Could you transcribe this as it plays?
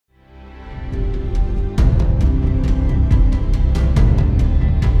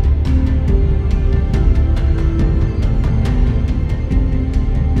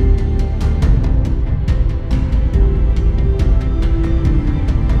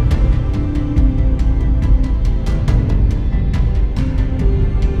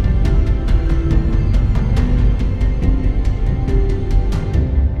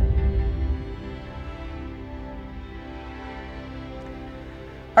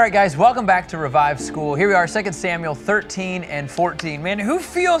All right, guys, welcome back to Revive School. Here we are, 2 Samuel 13 and 14. Man, who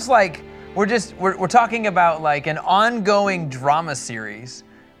feels like we're talking about like an ongoing drama series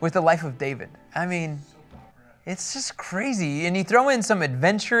with the life of David? I mean, it's just crazy. And you throw in some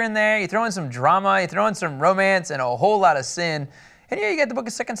adventure in there, you throw in some drama, you throw in some romance and a whole lot of sin, and yeah, you get the book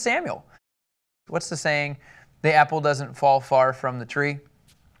of 2 Samuel. What's the saying? The apple doesn't fall far from the tree.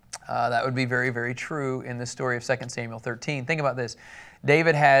 That would be very, very true in the story of 2 Samuel 13. Think about this.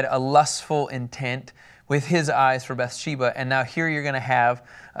 David had a lustful intent with his eyes for Bathsheba, and now here you're going to have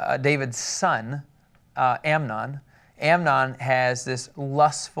David's son, Amnon. Amnon has this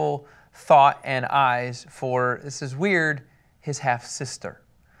lustful thought and eyes for, this is weird, his half-sister.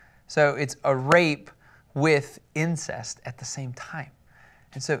 So it's a rape with incest at the same time.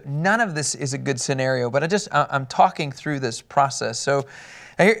 And so none of this is a good scenario, but I'm talking through this process. So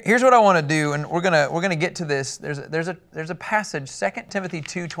here's what I want to do, and we're gonna get to this. There's a passage, 2 Timothy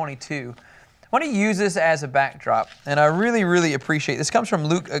 2:22. I want to use this as a backdrop, and I really, really appreciate this. Comes from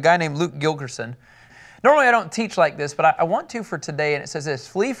a guy named Luke Gilgerson. Normally I don't teach like this, but I want to for today, and it says this: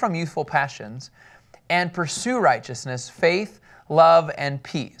 flee from youthful passions and pursue righteousness, faith, love, and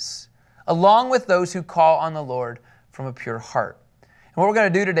peace, along with those who call on the Lord from a pure heart. And what we're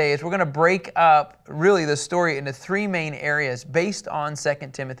going to do today is we're going to break up really the story into three main areas based on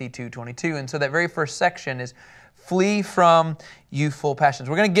 2 Timothy 2:22. And so that very first section is flee from youthful passions.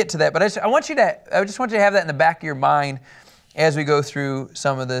 We're going to get to that, but I just want you to have that in the back of your mind as we go through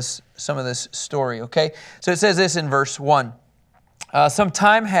some of this story, okay? So it says this in verse 1. Some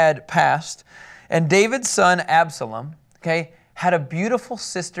time had passed, and David's son Absalom, okay, had a beautiful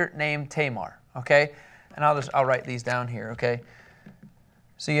sister named Tamar, okay? And I'll write these down here, okay?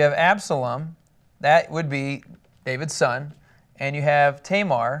 So you have Absalom, that would be David's son, and you have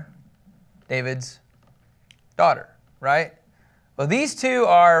Tamar, David's daughter, right? Well, these two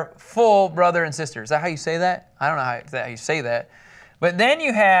are full brother and sister. Is that how you say that? I don't know how you say that. But then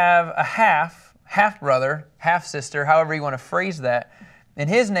you have a half brother, half sister, however you want to phrase that, and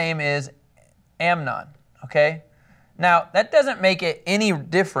his name is Amnon, okay? Now, that doesn't make it any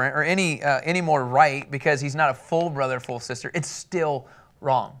different or any more right because he's not a full brother, full sister. It's still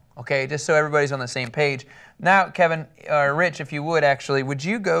wrong, okay? Just so everybody's on the same page. Now, Kevin, or Rich, if you would actually, would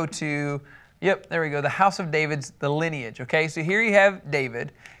you go to, yep, there we go, the house of David's, the lineage, okay? So here you have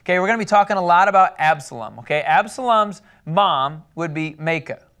David. Okay, we're going to be talking a lot about Absalom, okay? Absalom's mom would be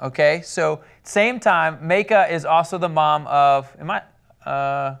Maacah, okay? So same time, Maacah is also the mom of,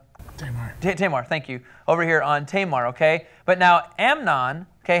 Tamar. Tamar, thank you. Over here on Tamar, okay? But now Amnon,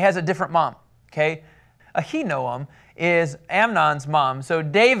 okay, has a different mom, okay? Ahinoam is Amnon's mom. So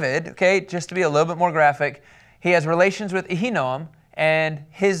David, okay, just to be a little bit more graphic, he has relations with Ahinoam, and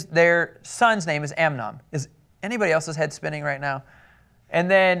their son's name is Amnon. Is anybody else's head spinning right now? And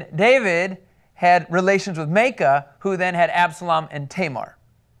then David had relations with Maacah, who then had Absalom and Tamar.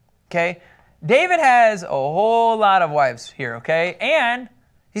 Okay? David has a whole lot of wives here, okay? And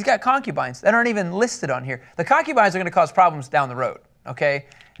he's got concubines that aren't even listed on here. The concubines are going to cause problems down the road, okay?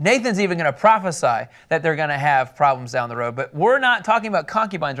 Nathan's even going to prophesy that they're going to have problems down the road. But we're not talking about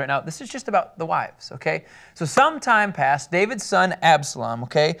concubines right now. This is just about the wives, okay? So some time passed, David's son Absalom,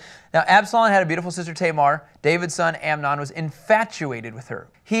 okay? Now Absalom had a beautiful sister Tamar. David's son Amnon was infatuated with her.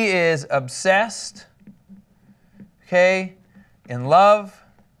 He is obsessed, okay? In love.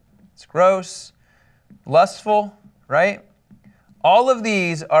 It's gross. Lustful, right? All of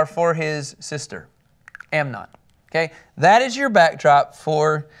these are for his sister, Amnon. Okay, that is your backdrop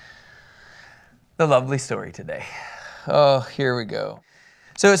for the lovely story today. Oh, here we go.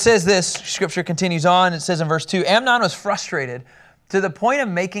 So it says this, scripture continues on. It says in verse 2, Amnon was frustrated to the point of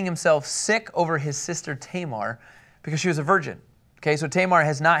making himself sick over his sister Tamar because she was a virgin. Okay, so Tamar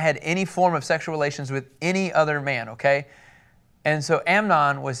has not had any form of sexual relations with any other man, okay? And so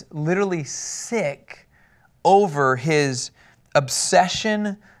Amnon was literally sick over his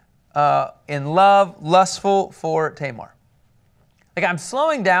obsession in love, lustful for Tamar. Like, I'm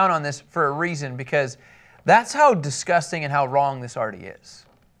slowing down on this for a reason because that's how disgusting and how wrong this already is.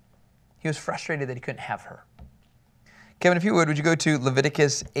 He was frustrated that he couldn't have her. Kevin, if you would you go to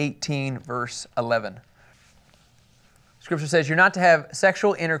Leviticus 18, verse 11. Scripture says, you're not to have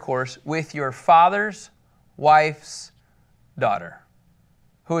sexual intercourse with your father's wife's daughter,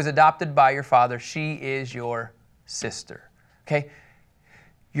 who is adopted by your father. She is your sister. Okay?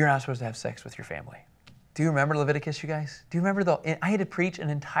 You're not supposed to have sex with your family. Do you remember Leviticus, you guys? Do you remember I had to preach an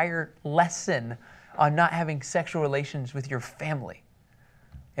entire lesson on not having sexual relations with your family.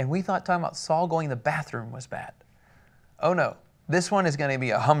 And we thought talking about Saul going to the bathroom was bad. Oh no, this one is going to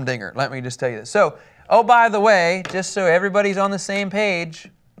be a humdinger. Let me just tell you this. So, oh, by the way, just so everybody's on the same page,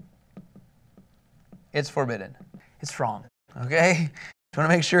 it's forbidden. It's wrong, okay? Just want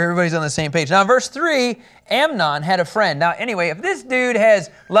to make sure everybody's on the same page. Now, in verse 3, Amnon had a friend. Now, anyway, if this dude has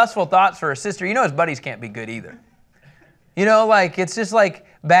lustful thoughts for his sister, you know his buddies can't be good either. You know, like, it's just like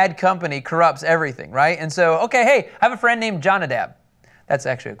bad company corrupts everything, right? And so, okay, hey, I have a friend named Jonadab. That's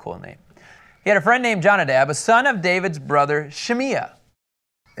actually a cool name. He had a friend named Jonadab, a son of David's brother Shemiah.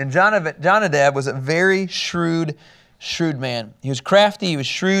 And Jonadab was a very shrewd man. He was crafty, he was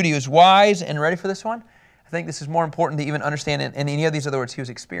shrewd, he was wise, and ready for this one? I think this is more important to even understand in any of these other words. He was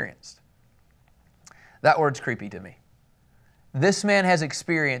experienced. That word's creepy to me. This man has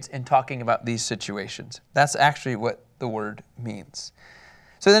experience in talking about these situations. That's actually what the word means.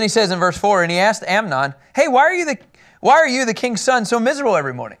 So then he says in verse 4, and he asked Amnon, hey, why are you the king's son so miserable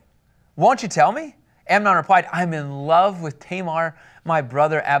every morning? Won't you tell me? Amnon replied, I'm in love with Tamar, my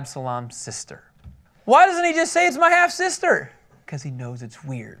brother Absalom's sister. Why doesn't he just say it's my half-sister? Because he knows it's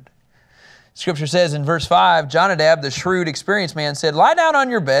weird. Scripture says in verse 5, Jonadab, the shrewd, experienced man, said, lie down on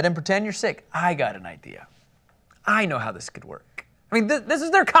your bed and pretend you're sick. I got an idea. I know how this could work. I mean, this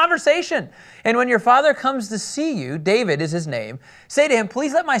is their conversation. And when your father comes to see you, David is his name, say to him,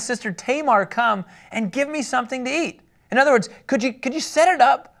 please let my sister Tamar come and give me something to eat. In other words, could you set it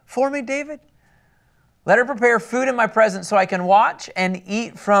up for me, David? Let her prepare food in my presence so I can watch and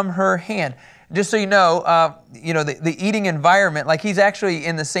eat from her hand. Just so you know, the eating environment, like he's actually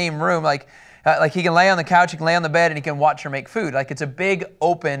in the same room, like he can lay on the couch, he can lay on the bed, and he can watch her make food. Like it's a big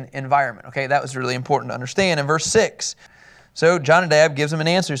open environment. Okay, that was really important to understand. In verse 6, so Jonadab gives him an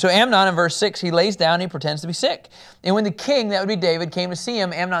answer. So Amnon in verse 6, he lays down and he pretends to be sick. And when the king, that would be David, came to see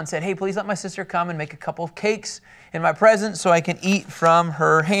him, Amnon said, hey, please let my sister come and make a couple of cakes in my presence so I can eat from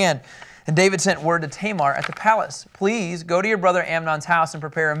her hand. And David sent word to Tamar at the palace, please go to your brother Amnon's house and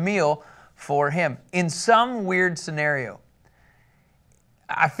prepare a meal for him. In some weird scenario,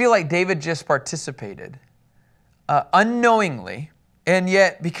 I feel like David just participated unknowingly, and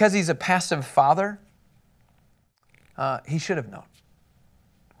yet because he's a passive father, he should have known.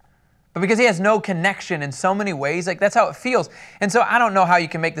 But because he has no connection in so many ways, like that's how it feels. And so I don't know how you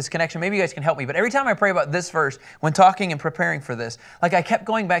can make this connection. Maybe you guys can help me. But every time I pray about this verse, when talking and preparing for this, like I kept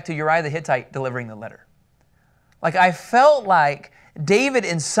going back to Uriah the Hittite delivering the letter. Like I felt like David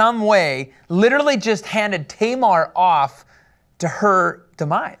in some way literally just handed Tamar off to her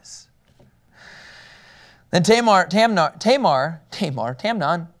demise. Then Tamnon,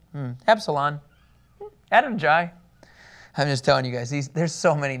 Absalom, Adonijah. I'm just telling you guys, there's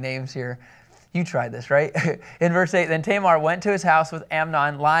so many names here. You tried this, right? In verse 8, then Tamar went to his house with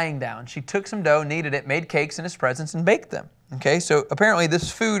Amnon lying down. She took some dough, kneaded it, made cakes in his presence, and baked them. Okay, so apparently this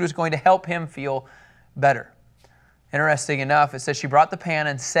food was going to help him feel better. Interesting enough, it says she brought the pan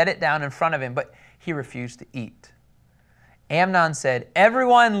and set it down in front of him, but he refused to eat. Amnon said,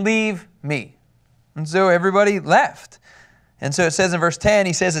 everyone leave me. And so everybody left. And so it says in verse 10,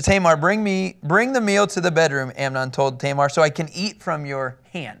 he says to Tamar, bring the meal to the bedroom, Amnon told Tamar, so I can eat from your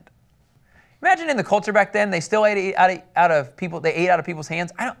hand. Imagine in the culture back then, they still ate out of people's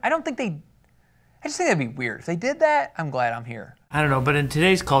hands. I just think that'd be weird. If they did that, I'm glad I'm here. I don't know, but in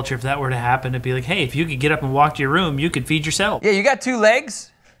today's culture, if that were to happen, it'd be like, hey, if you could get up and walk to your room, you could feed yourself. Yeah, you got 2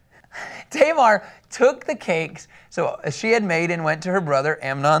 legs? Tamar took the cakes she had made and went to her brother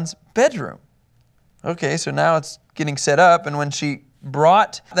Amnon's bedroom. Okay, so now it's getting set up, and when she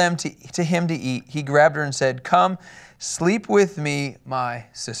brought them to him to eat, he grabbed her and said, come, sleep with me, my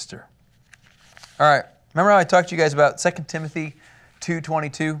sister. All right, remember how I talked to you guys about 2 Timothy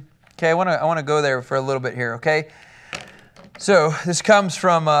 2:22? Okay, I want to go there for a little bit here, okay? So this comes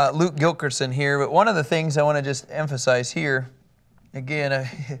from Luke Gilkerson here, but one of the things I want to just emphasize here, again,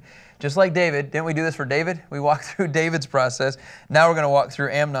 just like David, didn't we do this for David? We walked through David's process. Now we're going to walk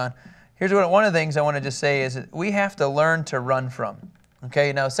through Amnon. Here's one of the things I want to just say is that we have to learn to run from.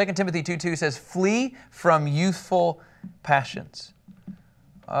 Okay, now 2 Timothy 2:2 says, flee from youthful passions.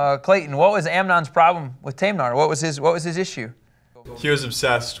 Clayton, what was Amnon's problem with Tamar? What was his issue? He was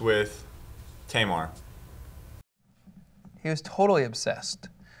obsessed with Tamar. He was totally obsessed.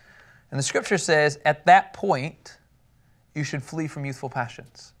 And the scripture says, at that point, you should flee from youthful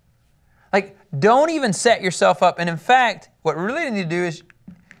passions. Like, don't even set yourself up. And in fact, what we really need to do is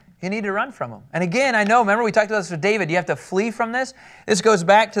you need to run from them. And again, I know, remember we talked about this with David. You have to flee from this. This goes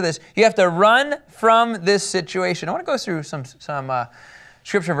back to this. You have to run from this situation. I want to go through some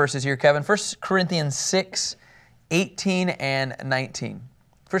scripture verses here, Kevin. 1 Corinthians 6:18 and 19.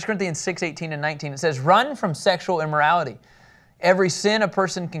 1 Corinthians 6:18 and 19. It says, run from sexual immorality. Every sin a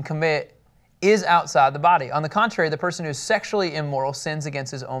person can commit is outside the body. On the contrary, the person who is sexually immoral sins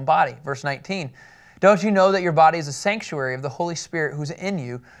against his own body. Verse 19. Don't you know that your body is a sanctuary of the Holy Spirit who's in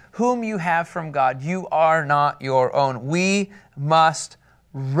you, whom you have from God? You are not your own. We must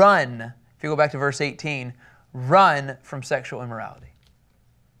run. If you go back to verse 18, run from sexual immorality.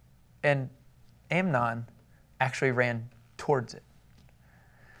 And Amnon actually ran towards it.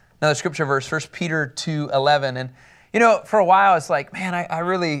 Another scripture verse, 1 Peter 2:11. And for a while it's like, man,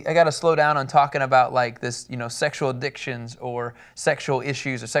 I got to slow down on talking about like this, sexual addictions or sexual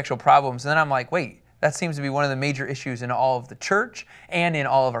issues or sexual problems. And then I'm like, wait, that seems to be one of the major issues in all of the church and in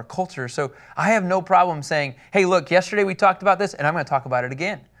all of our culture. So I have no problem saying, hey, look, yesterday we talked about this and I'm going to talk about it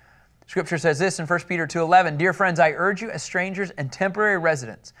again. Scripture says this in 1 Peter 2:11, dear friends, I urge you as strangers and temporary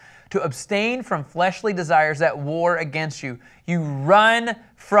residents to abstain from fleshly desires that war against you. You run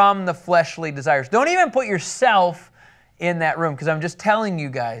from the fleshly desires. Don't even put yourself in that room, because I'm just telling you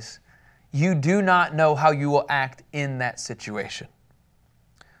guys, you do not know how you will act in that situation.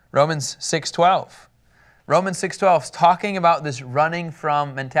 Romans 6:12. Romans 6:12 is talking about this running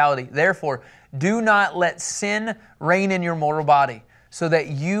from mentality. Therefore, do not let sin reign in your mortal body, so that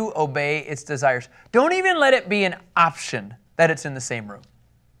you obey its desires. Don't even let it be an option that it's in the same room.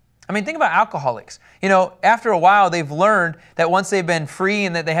 I mean, think about alcoholics. After a while, they've learned that once they've been free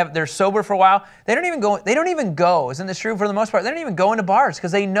and that they're sober for a while, they don't even go. Isn't this true for the most part? They don't even go into bars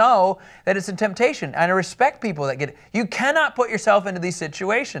because they know that it's a temptation. And I respect people that get it. You cannot put yourself into these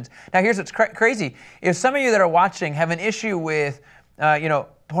situations. Now, here's what's crazy. If some of you that are watching have an issue with,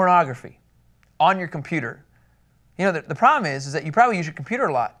 pornography on your computer, the problem is that you probably use your computer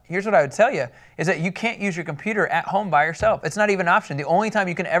a lot. Here's what I would tell you, is that you can't use your computer at home by yourself. It's not even an option. The only time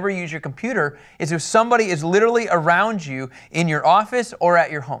you can ever use your computer is if somebody is literally around you in your office or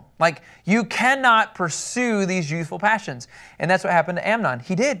at your home. Like, you cannot pursue these youthful passions. And that's what happened to Amnon.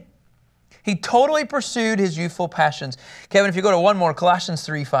 He did. He totally pursued his youthful passions. Kevin, if you go to one more, Colossians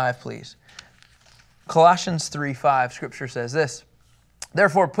 3:5, please. Colossians 3:5, Scripture says this,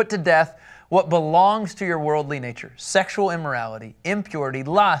 therefore put to death what belongs to your worldly nature, sexual immorality, impurity,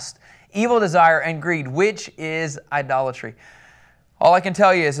 lust, evil desire, and greed, which is idolatry. All I can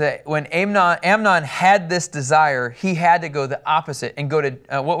tell you is that when Amnon had this desire, he had to go the opposite and go to,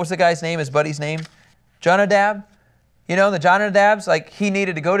 what was the guy's name, his buddy's name? Jonadab? The Jonadabs, like he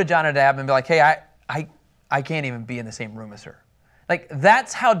needed to go to Jonadab and be like, hey, I can't even be in the same room as her. Like,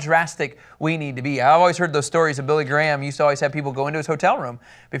 that's how drastic we need to be. I've always heard those stories of Billy Graham. He used to always have people go into his hotel room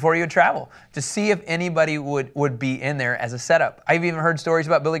before he would travel to see if anybody would be in there as a setup. I've even heard stories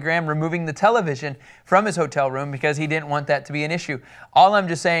about Billy Graham removing the television from his hotel room because he didn't want that to be an issue. All I'm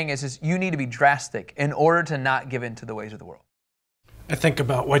just saying is you need to be drastic in order to not give in to the ways of the world. I think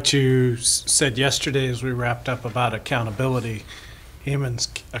about what you said yesterday as we wrapped up about accountability. Haman's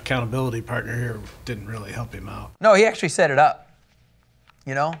accountability partner here didn't really help him out. No, he actually set it up.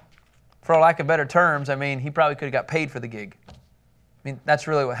 For lack of better terms, he probably could have got paid for the gig. That's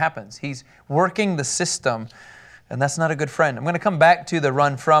really what happens. He's working the system, and that's not a good friend. I'm going to come back to the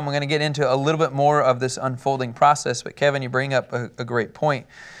run from. I'm going to get into a little bit more of this unfolding process, but Kevin, you bring up a great point.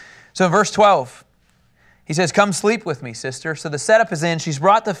 So in verse 12, he says, come sleep with me, sister. So the setup is in. She's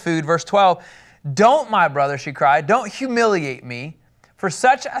brought the food. Verse 12, don't, my brother, she cried, don't humiliate me, for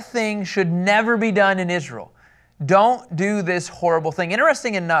such a thing should never be done in Israel. Don't do this horrible thing.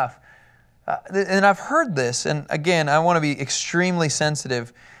 Interesting enough, and I've heard this, and again, I want to be extremely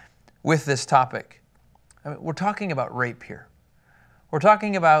sensitive with this topic. We're talking about rape here. We're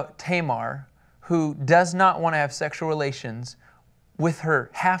talking about Tamar, who does not want to have sexual relations with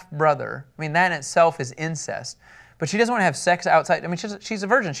her half-brother. That in itself is incest. But she doesn't want to have sex outside. She's a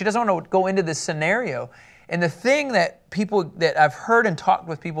virgin. She doesn't want to go into this scenario. And the thing that I've heard and talked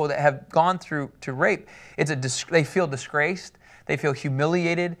with people that have gone through to rape, they feel disgraced, they feel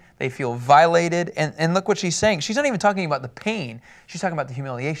humiliated, they feel violated. And look what she's saying. She's not even talking about the pain. She's talking about the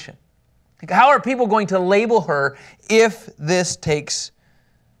humiliation. Like, how are people going to label her if this takes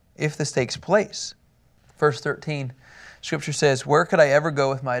place? Verse 13, Scripture says, where could I ever go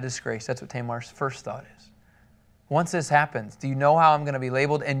with my disgrace? That's what Tamar's first thought is. Once this happens, do you know how I'm going to be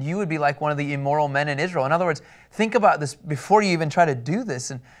labeled? And you would be like one of the immoral men in Israel. In other words, think about this before you even try to do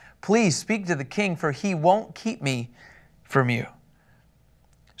this. And please speak to the king, for he won't keep me from you.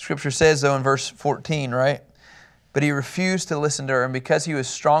 Scripture says, though, in verse 14, right? But he refused to listen to her, and because he was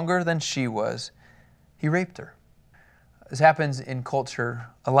stronger than she was, he raped her. This happens in culture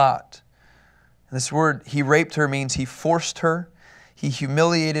a lot. And this word, he raped her, means he forced her. He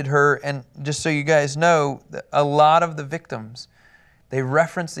humiliated her, and just so you guys know, a lot of the victims, they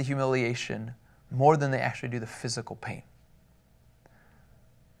reference the humiliation more than they actually do the physical pain.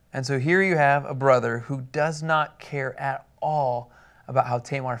 And so here you have a brother who does not care at all about how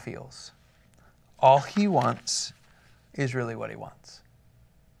Tamar feels. all he wants is really what he wants.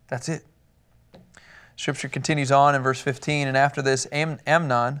 That's it. Scripture continues on in verse 15, and after this,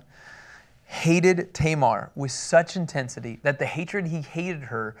 Amnon hated Tamar with such intensity that the hatred he hated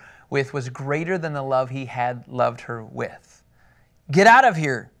her with was greater than the love he had loved her with. Get out of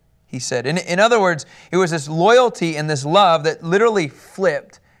here, he said. In other words, it was this loyalty and this love that literally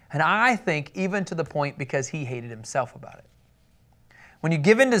flipped, and I think even to the point because he hated himself about it. When you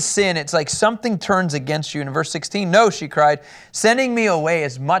give in to sin, it's like something turns against you. In verse 16, no, she cried, sending me away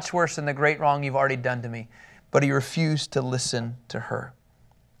is much worse than the great wrong you've already done to me. But he refused to listen to her.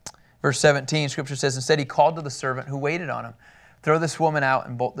 Verse 17, Scripture says, instead he called to the servant who waited on him, throw this woman out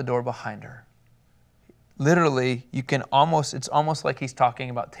and bolt the door behind her. Literally, it's almost like he's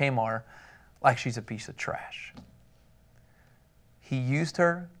talking about Tamar like she's a piece of trash. He used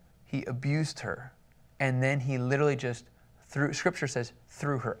her, he abused her, and then he literally just Scripture says,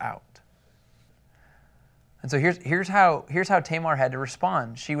 threw her out. And so here's how Tamar had to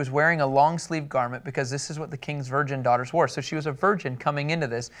respond. She was wearing a long sleeve garment because this is what the king's virgin daughters wore. So she was a virgin coming into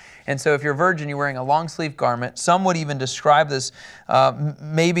this. And so if you're a virgin, you're wearing a long sleeve garment. Some would even describe this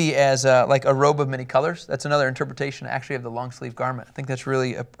maybe as like a robe of many colors. That's another interpretation actually of the long sleeve garment. I think that's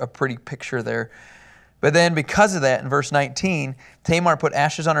really a pretty picture there. But then because of that, in verse 19, Tamar put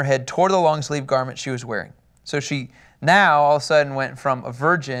ashes on her head, tore the long sleeve garment she was wearing. So she now all of a sudden went from a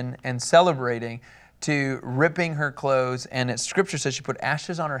virgin and celebrating to ripping her clothes. And Scripture says she put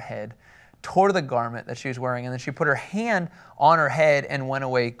ashes on her head, tore the garment that she was wearing, and then she put her hand on her head and went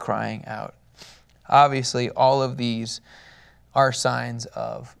away crying out. Obviously, all of these are signs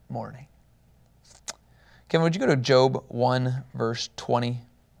of mourning. Kevin, would you go to Job 1, verse 20?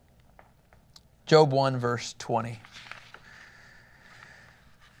 Job 1, verse 20.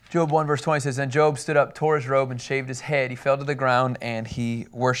 Job 1 verse 20 says, then Job stood up, tore his robe, and shaved his head. He fell to the ground, and he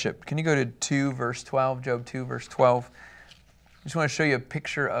worshiped. Can you go to 2 verse 12? Job 2 verse 12. I just want to show you a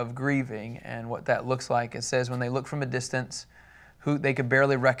picture of grieving and what that looks like. It says, when they looked from a distance, they could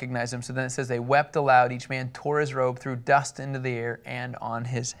barely recognize him. So then it says, they wept aloud. Each man tore his robe, threw dust into the air and on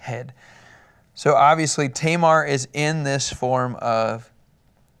his head. So obviously, Tamar is in this form of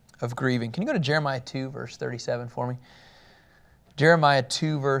grieving. Can you go to Jeremiah 2 verse 37 for me? Jeremiah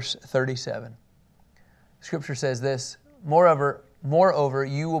 2, verse 37. Scripture says this, moreover,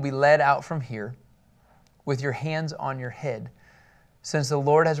 you will be led out from here with your hands on your head, since the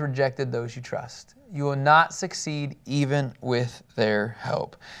Lord has rejected those you trust. You will not succeed even with their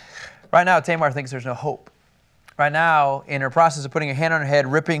help. Right now, Tamar thinks there's no hope. Right now, in her process of putting her hand on her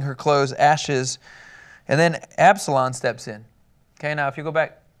head, ripping her clothes, ashes, and then Absalom steps in. Okay, now if you go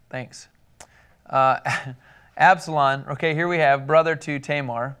back, thanks. Absalom, okay, here we have brother to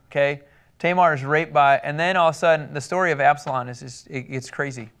Tamar, okay? Tamar is raped and then all of a sudden, the story of Absalom it's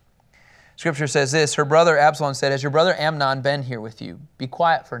crazy. Scripture says this, her brother Absalom said, has your brother Amnon been here with you? Be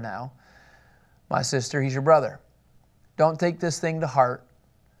quiet for now, my sister, he's your brother. Don't take this thing to heart.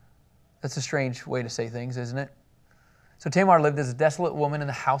 That's a strange way to say things, isn't it? So Tamar lived as a desolate woman in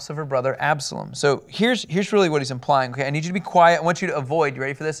the house of her brother Absalom. So here's really what he's implying, okay? I need you to be quiet. I want you to avoid, you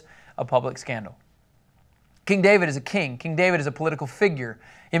ready for this? A public scandal. King David is a king. King David is a political figure.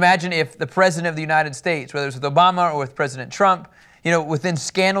 Imagine if the President of the United States, whether it's with Obama or with President Trump, within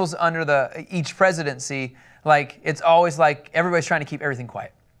scandals under each presidency, it's always like everybody's trying to keep everything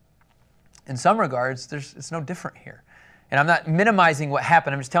quiet. In some regards, it's no different here. And I'm not minimizing what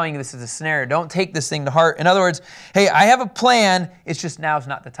happened. I'm just telling you this is a scenario. Don't take this thing to heart. In other words, hey, I have a plan. It's just now's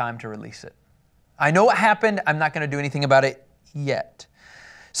not the time to release it. I know what happened. I'm not going to do anything about it yet.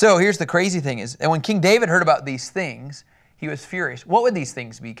 So here's the crazy thing is that when King David heard about these things, he was furious. What would these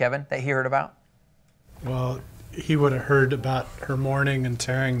things be, Kevin, that he heard about? Well, he would have heard about her mourning and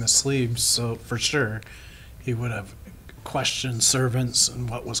tearing the sleeves, so for sure he would have questioned servants and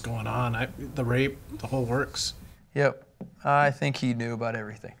what was going on, the rape, the whole works. Yep, I think he knew about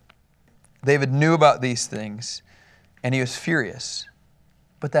everything. David knew about these things, and he was furious,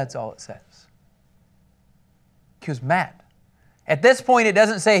 but that's all it says. He was mad. At this point, it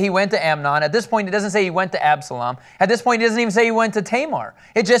doesn't say he went to Amnon. At this point, it doesn't say he went to Absalom. At this point, it doesn't even say he went to Tamar.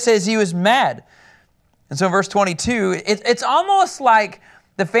 It just says he was mad. And so in verse 22, it's almost like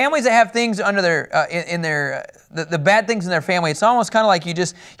the families that have things under the bad things in their family, it's almost kind of like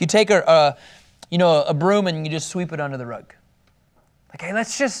you take a broom and you just sweep it under the rug. Like, hey,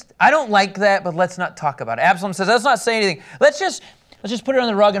 I don't like that, but let's not talk about it. Absalom says, let's not say anything. Let's just put it on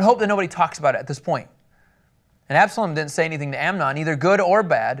the rug and hope that nobody talks about it at this point. And Absalom didn't say anything to Amnon, either good or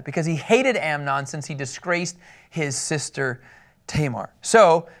bad, because he hated Amnon since he disgraced his sister Tamar.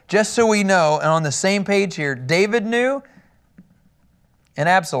 So, just so we know, and on the same page here, David knew and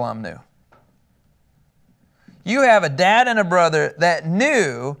Absalom knew. You have a dad and a brother that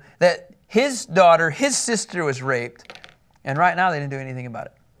knew that his daughter, his sister was raped, and right now they didn't do anything about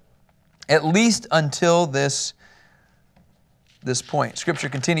it. At least until this point. Scripture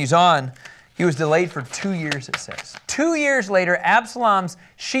continues on. He was delayed for 2 years, it says. 2 years later, Absalom's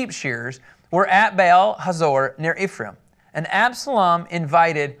sheep shearers were at Baal Hazor near Ephraim. And Absalom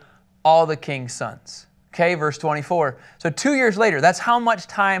invited all the king's sons. Okay, verse 24. So 2 years later, that's how much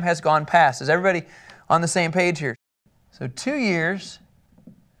time has gone past. Is everybody on the same page here? So 2 years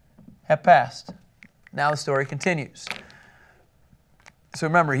have passed. Now the story continues. So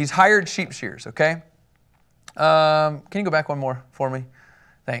remember, he's hired sheep shearers, okay? Can you go back one more for me?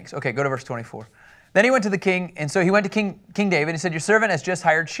 Thanks. Okay, go to verse 24. Then he went to the king, and so he went to King David and said, your servant has just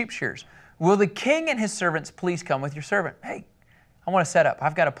hired sheep shearers. Will the king and his servants please come with your servant? Hey, I want to set up.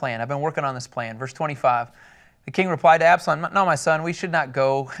 I've got a plan. I've been working on this plan. Verse 25. The king replied to Absalom, no, my son, we should not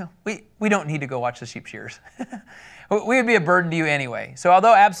go. We don't need to go watch the sheep shearers. We would be a burden to you anyway. So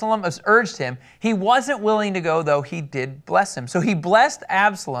although Absalom urged him, he wasn't willing to go, though he did bless him. So he blessed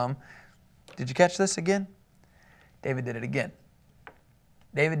Absalom. Did you catch this again? David did it again.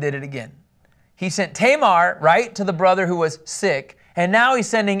 David did it again. He sent Tamar, right, to the brother who was sick, and now he's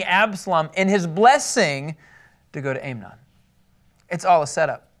sending Absalom in his blessing to go to Amnon. It's all a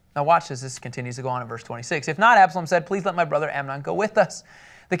setup. Now watch this. This continues to go on in verse 26. If not, Absalom said, please let my brother Amnon go with us.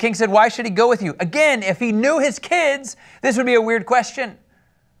 The king said, why should he go with you? Again, if he knew his kids, this would be a weird question.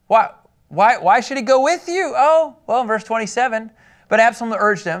 Why should he go with you? Oh, well, in verse 27, but Absalom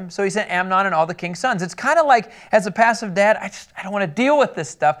urged him, so he sent Amnon and all the king's sons. It's kind of like, as a passive dad, I don't want to deal with this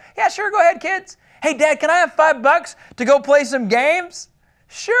stuff. Yeah, sure, go ahead, kids. Hey, Dad, can I have $5 to go play some games?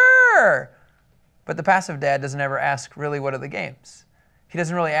 Sure. But the passive dad doesn't ever ask, really, what are the games? He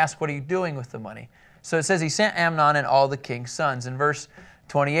doesn't really ask, what are you doing with the money? So it says he sent Amnon and all the king's sons. In verse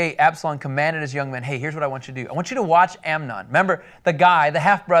 28, Absalom commanded his young men, hey, here's what I want you to do. I want you to watch Amnon. Remember the guy, the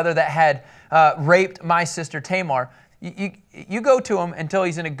half-brother that had raped my sister Tamar. You go to him until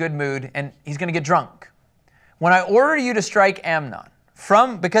he's in a good mood and he's going to get drunk. When I order you to strike Amnon,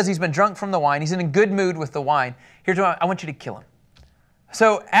 because he's been drunk from the wine, he's in a good mood with the wine, here's what I want you to kill him.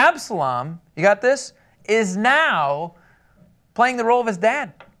 So Absalom, you got this, is now playing the role of his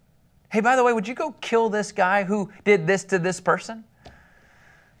dad. Hey, by the way, would you go kill this guy who did this to this person?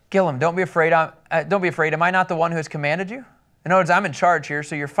 Kill him. Don't be afraid. Don't be afraid. Am I not the one who has commanded you? In other words, I'm in charge here,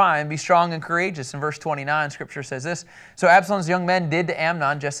 so you're fine. Be strong and courageous. In verse 29, Scripture says this. So Absalom's young men did to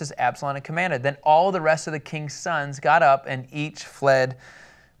Amnon just as Absalom had commanded. Then all the rest of the king's sons got up and each fled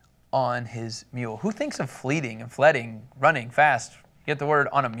on his mule. Who thinks of fleeing and fleeing, running fast? You get the word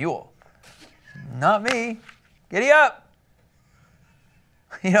on a mule. Not me. Giddy up.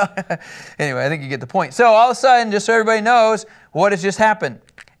 You know. Anyway, I think you get the point. So all of a sudden, just so everybody knows, what has just happened?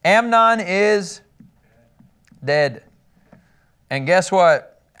 Amnon is dead. And guess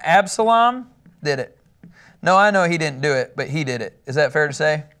what? Absalom did it. No, I know he didn't do it, but he did it. Is that fair to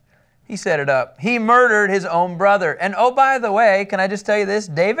say? He set it up. He murdered his own brother. And oh, by the way, can I just tell you this?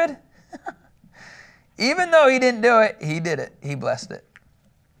 David, even though he didn't do it, he did it. He blessed it.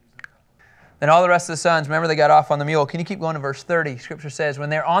 Then all the rest of the sons, remember they got off on the mule. Can you keep going to verse 30? Scripture says, when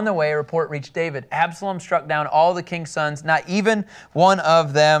they're on the way, a report reached David. Absalom struck down all the king's sons. Not even one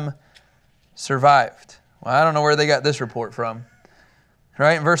of them survived. Well, I don't know where they got this report from.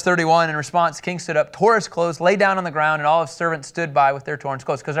 Right? In verse 31, in response, the king stood up, tore his clothes, lay down on the ground, and all his servants stood by with their torn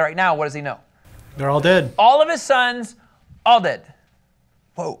clothes. Because right now, what does he know? They're all dead. All of his sons, all dead.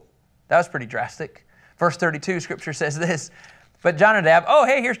 Whoa, that was pretty drastic. Verse 32, Scripture says this, but Jonadab, oh,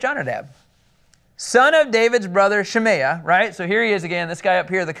 hey, here's Jonadab, son of David's brother Shemaiah, right? So here he is again, this guy up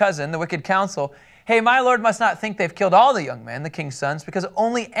here, the cousin, the wicked counsel. Hey, my lord must not think they've killed all the young men, the king's sons, because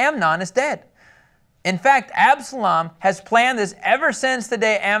only Amnon is dead. In fact, Absalom has planned this ever since the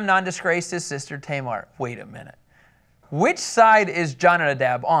day Amnon disgraced his sister Tamar. Wait a minute. Which side is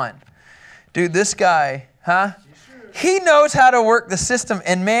Jonadab on? Dude, this guy, huh? He knows how to work the system.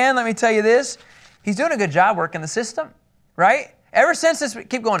 And man, let me tell you this, he's doing a good job working the system, right? Ever since this,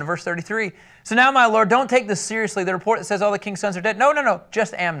 keep going to verse 33. So now, my lord, don't take this seriously. The report that says all the king's sons are dead. No,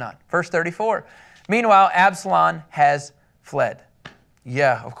 just Amnon. Verse 34. Meanwhile, Absalom has fled.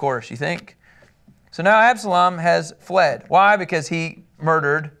 Yeah, of course, you think? So now Absalom has fled. Why? Because he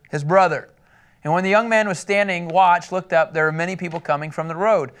murdered his brother. And when the young man was standing watch, looked up, there were many people coming from the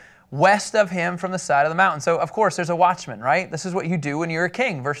road, west of him from the side of the mountain. So, of course, there's a watchman, right? This is what you do when you're a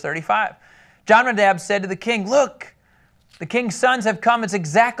king. Verse 35. Jonadab said to the king, look, the king's sons have come. It's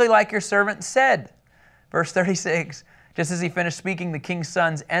exactly like your servant said. Verse 36. Just as he finished speaking, the king's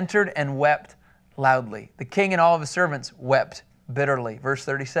sons entered and wept loudly. The king and all of his servants wept bitterly. Verse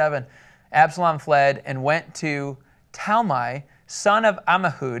 37. Absalom fled and went to Talmai, son of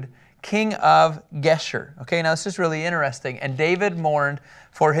Ammihud, king of Geshur. Okay, now this is really interesting. And David mourned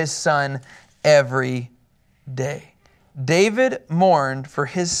for his son every day. David mourned for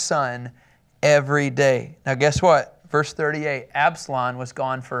his son every day. Now guess what? Verse 38, Absalom was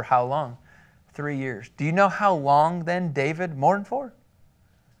gone for how long? 3 years. Do you know how long then David mourned for?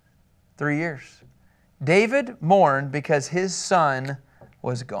 3 years. David mourned because his son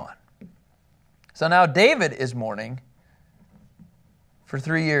was gone. So now David is mourning for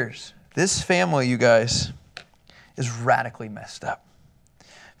 3 years. This family, you guys, is radically messed up.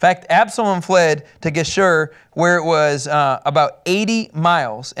 In fact, Absalom fled to Geshur, where it was about 80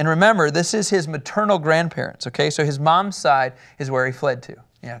 miles. And remember, this is his maternal grandparents, okay? So his mom's side is where he fled to.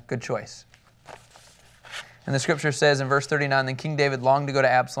 Yeah, good choice. And the scripture says in verse 39, then King David longed to go to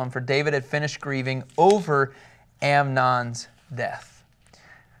Absalom, for David had finished grieving over Amnon's death.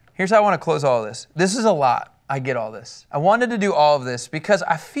 Here's how I want to close all of this. This is a lot. I get all this. I wanted to do all of this because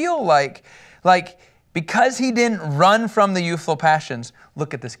I feel like because he didn't run from the youthful passions,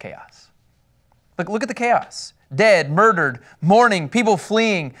 look at this chaos. Look at the chaos. Dead, murdered, mourning, people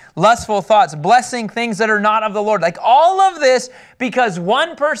fleeing, lustful thoughts, blessing things that are not of the Lord. Like all of this because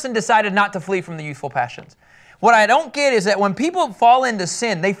one person decided not to flee from the youthful passions. What I don't get is that when people fall into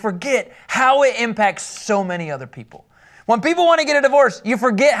sin, they forget how it impacts so many other people. When people want to get a divorce, you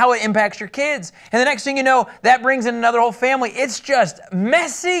forget how it impacts your kids. And the next thing you know, that brings in another whole family. It's just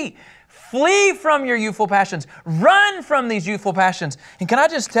messy. Flee from your youthful passions. Run from these youthful passions. And can I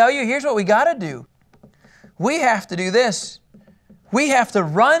just tell you, here's what we got to do. We have to do this. We have to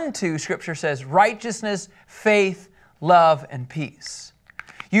run to, Scripture says, righteousness, faith, love, and peace.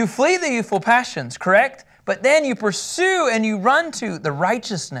 You flee the youthful passions, correct? But then you pursue and you run to the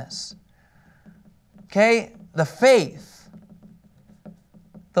righteousness, okay? The faith,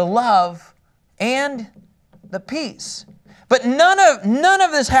 the love, and the peace. But none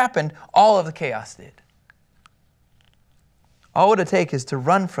of this happened. All of the chaos did. All it would take is to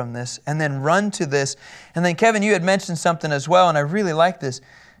run from this and then run to this. And then, Kevin, you had mentioned something as well, and I really like this.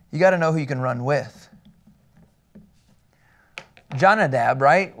 You got to know who you can run with. Jonadab,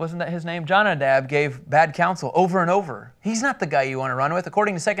 right? Wasn't that his name? Jonadab gave bad counsel over and over. He's not the guy you want to run with.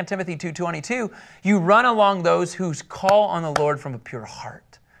 According to 2 Timothy 2:22, you run along those who call on the Lord from a pure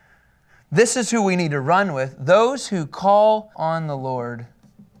heart. This is who we need to run with. Those who call on the Lord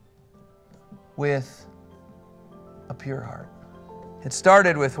with a pure heart. It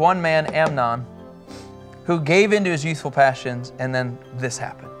started with one man, Amnon, who gave into his youthful passions, and then this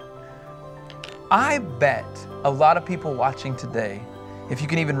happened. I bet a lot of people watching today, if you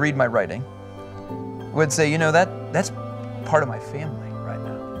can even read my writing, would say, you know, that's part of my family right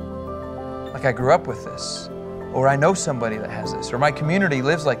now. Like I grew up with this, or I know somebody that has this, or my community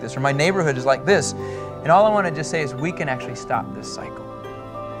lives like this, or my neighborhood is like this. And all I want to just say is we can actually stop this cycle.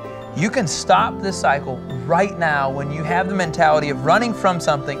 You can stop this cycle right now when you have the mentality of running from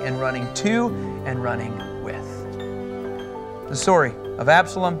something and running to and running with. The story of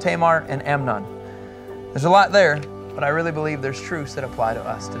Absalom, Tamar, and Amnon. There's a lot there, but I really believe there's truths that apply to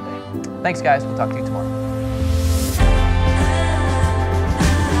us today. Thanks, guys. We'll talk to you tomorrow.